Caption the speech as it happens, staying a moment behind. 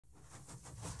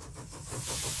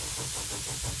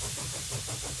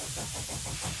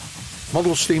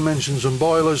Model steam engines and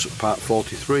boilers, part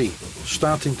 43,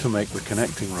 starting to make the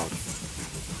connecting rod.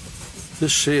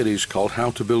 This series, called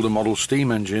How to Build a Model Steam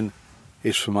Engine,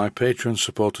 is for my Patreon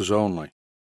supporters only.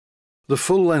 The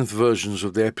full-length versions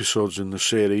of the episodes in the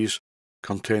series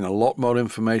contain a lot more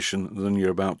information than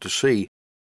you're about to see,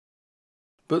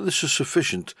 but this is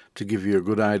sufficient to give you a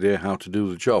good idea how to do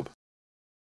the job.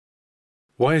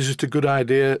 Why is it a good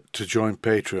idea to join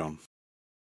Patreon?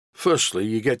 Firstly,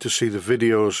 you get to see the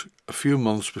videos a few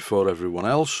months before everyone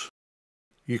else.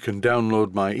 You can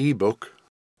download my ebook,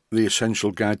 The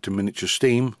Essential Guide to Miniature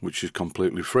Steam, which is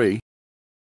completely free.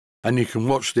 And you can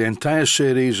watch the entire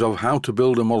series of How to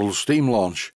Build a Model Steam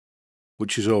Launch,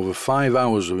 which is over 5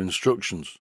 hours of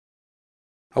instructions.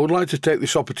 I would like to take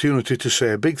this opportunity to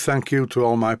say a big thank you to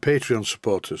all my Patreon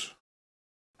supporters.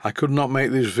 I could not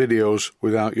make these videos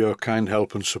without your kind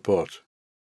help and support.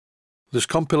 This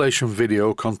compilation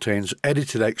video contains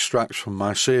edited extracts from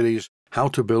my series, How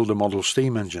to Build a Model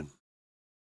Steam Engine.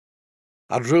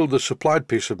 I drilled the supplied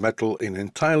piece of metal in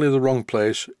entirely the wrong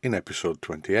place in episode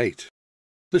 28.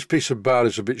 This piece of bar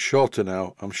is a bit shorter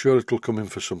now. I'm sure it'll come in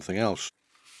for something else.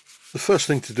 The first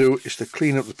thing to do is to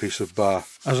clean up the piece of bar.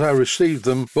 As I received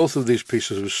them, both of these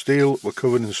pieces of steel were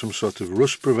covered in some sort of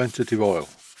rust preventative oil.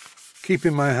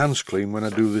 Keeping my hands clean when I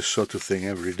do this sort of thing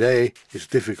every day is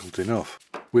difficult enough,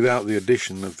 without the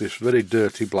addition of this very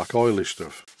dirty black oily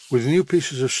stuff. With new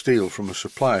pieces of steel from a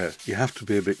supplier, you have to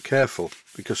be a bit careful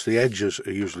because the edges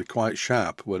are usually quite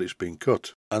sharp where it's been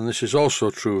cut, and this is also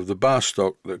true of the bar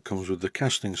stock that comes with the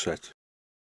casting set.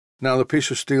 Now the piece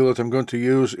of steel that I'm going to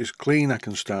use is clean. I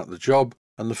can start the job,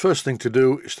 and the first thing to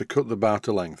do is to cut the bar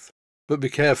to length. But be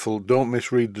careful, don't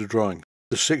misread the drawing.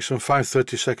 The 6 and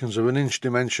 5/32 of an inch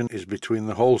dimension is between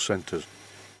the hole centres.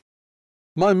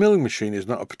 My milling machine is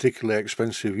not a particularly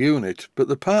expensive unit, but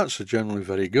the parts are generally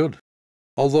very good,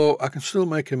 although I can still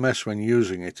make a mess when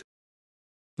using it.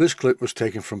 This clip was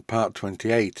taken from part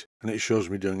 28, and it shows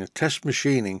me doing a test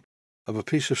machining of a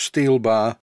piece of steel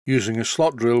bar using a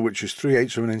slot drill which is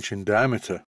 3/8 of an inch in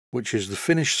diameter, which is the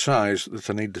finished size that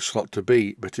I need the slot to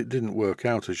be, but it didn't work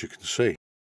out, as you can see.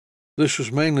 This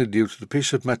was mainly due to the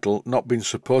piece of metal not being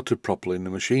supported properly in the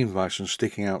machine vise and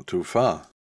sticking out too far.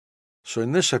 So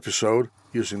in this episode,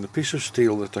 using the piece of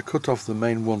steel that I cut off the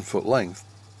main 1 foot length,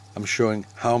 I'm showing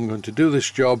how I'm going to do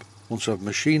this job once I've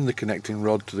machined the connecting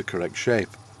rod to the correct shape.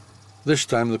 This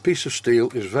time the piece of steel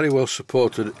is very well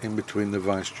supported in between the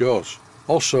vise jaws.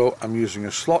 Also, I'm using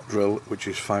a slot drill which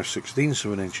is 5/16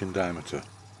 of an inch in diameter.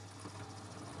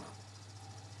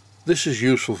 This is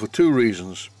useful for 2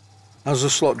 reasons. As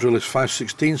the slot drill is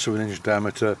 5/16 of an inch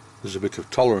diameter, there's a bit of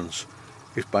tolerance.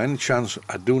 If by any chance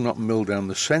I do not mill down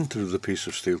the centre of the piece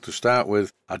of steel to start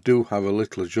with, I do have a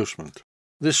little adjustment.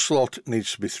 This slot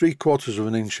needs to be 3/4 of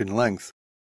an inch in length,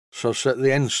 so I've set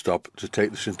the end stop to take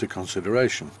this into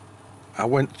consideration. I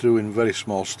went through in very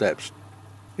small steps.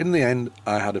 In the end,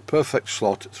 I had a perfect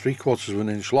slot 3/4 of an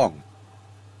inch long.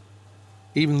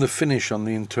 Even the finish on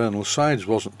the internal sides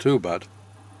wasn't too bad.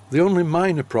 The only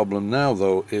minor problem now,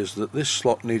 though, is that this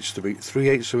slot needs to be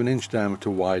 3/8 of an inch diameter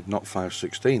wide, not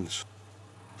 5/16.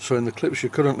 So in the clips you're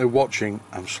currently watching,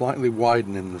 I'm slightly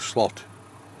widening the slot.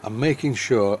 I'm making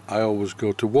sure I always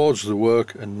go towards the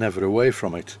work and never away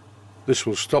from it. This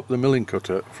will stop the milling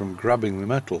cutter from grabbing the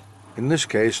metal. In this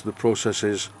case, the process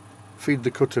is feed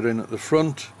the cutter in at the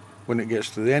front. When it gets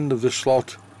to the end of the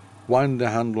slot, wind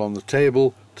the handle on the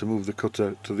table to move the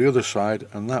cutter to the other side,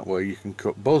 and that way you can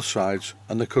cut both sides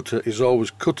and the cutter is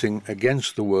always cutting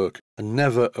against the work and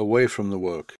never away from the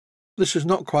work. This is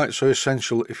not quite so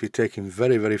essential if you're taking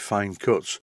very, very fine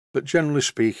cuts, but generally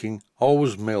speaking,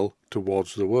 always mill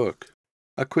towards the work.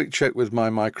 A quick check with my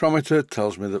micrometer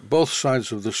tells me that both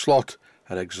sides of the slot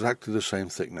are exactly the same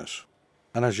thickness.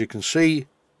 And as you can see,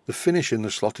 the finish in the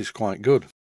slot is quite good.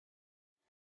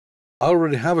 I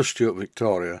already have a Stuart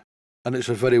Victoria, and it's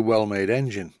a very well made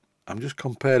engine. I'm just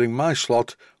comparing my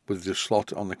slot with the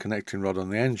slot on the connecting rod on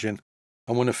the engine,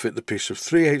 and when I fit the piece of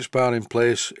 3/8 bar in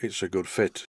place, it's a good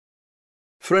fit.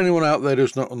 For anyone out there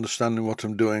who's not understanding what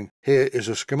I'm doing, here is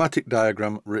a schematic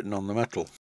diagram written on the metal.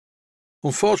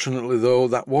 Unfortunately though,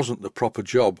 that wasn't the proper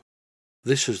job.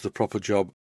 This is the proper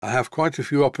job. I have quite a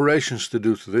few operations to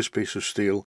do to this piece of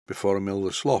steel before I mill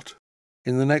the slot.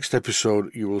 In the next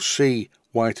episode you will see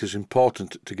why it is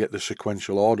important to get the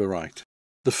sequential order right.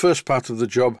 The first part of the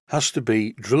job has to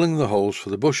be drilling the holes for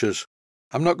the bushes.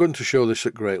 I'm not going to show this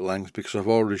at great length because I've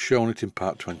already shown it in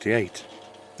part 28.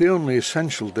 The only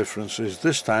essential difference is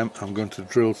this time I'm going to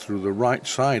drill through the right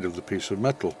side of the piece of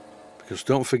metal, because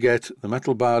don't forget the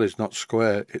metal bar is not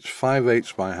square, it's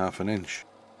 5/8 by 1/2 an inch.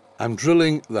 I'm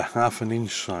drilling the 1/2 an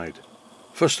inch side.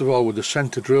 First of all with the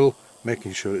centre drill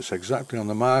making sure it's exactly on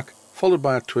the mark, followed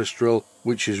by a twist drill,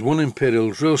 which is 1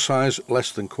 imperial drill size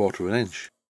less than 1/4 inch.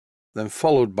 Then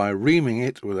followed by reaming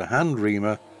it with a hand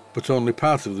reamer, but only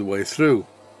part of the way through.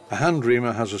 A hand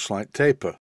reamer has a slight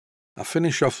taper. I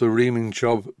finish off the reaming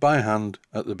job by hand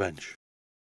at the bench.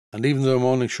 And even though I'm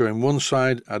only showing one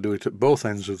side, I do it at both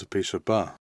ends of the piece of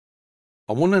bar.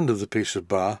 On one end of the piece of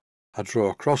bar, I draw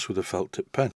a cross with a felt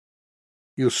tip pen.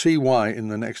 You'll see why in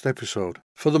the next episode.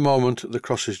 For the moment, the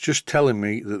cross is just telling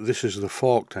me that this is the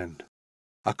forked end.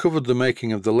 I covered the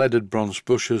making of the leaded bronze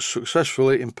bushes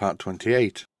successfully in part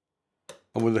 28.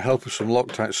 And with the help of some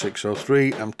Loctite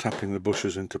 603, I'm tapping the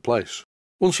bushes into place.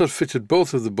 Once I'd fitted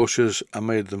both of the bushes, I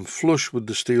made them flush with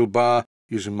the steel bar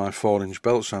using my 4-inch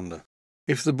belt sander.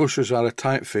 If the bushes are a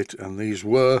tight fit, and these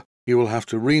were, you will have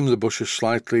to ream the bushes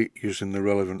slightly using the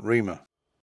relevant reamer.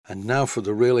 And now for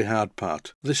the really hard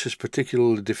part. This is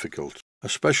particularly difficult,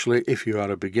 especially if you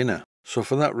are a beginner. So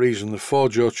for that reason, the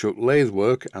forge chuck lathe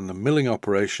work and the milling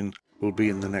operation will be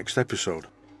in the next episode.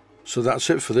 So that's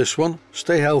it for this one.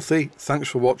 Stay healthy, thanks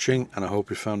for watching, and I hope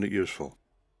you found it useful.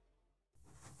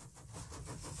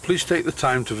 Please take the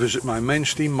time to visit my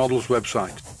Mainsteam Models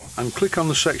website and click on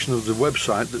the section of the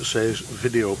website that says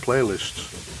Video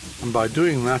Playlists. And by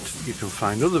doing that, you can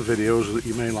find other videos that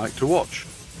you may like to watch.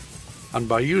 And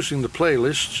by using the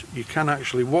playlists, you can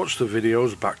actually watch the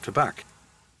videos back to back.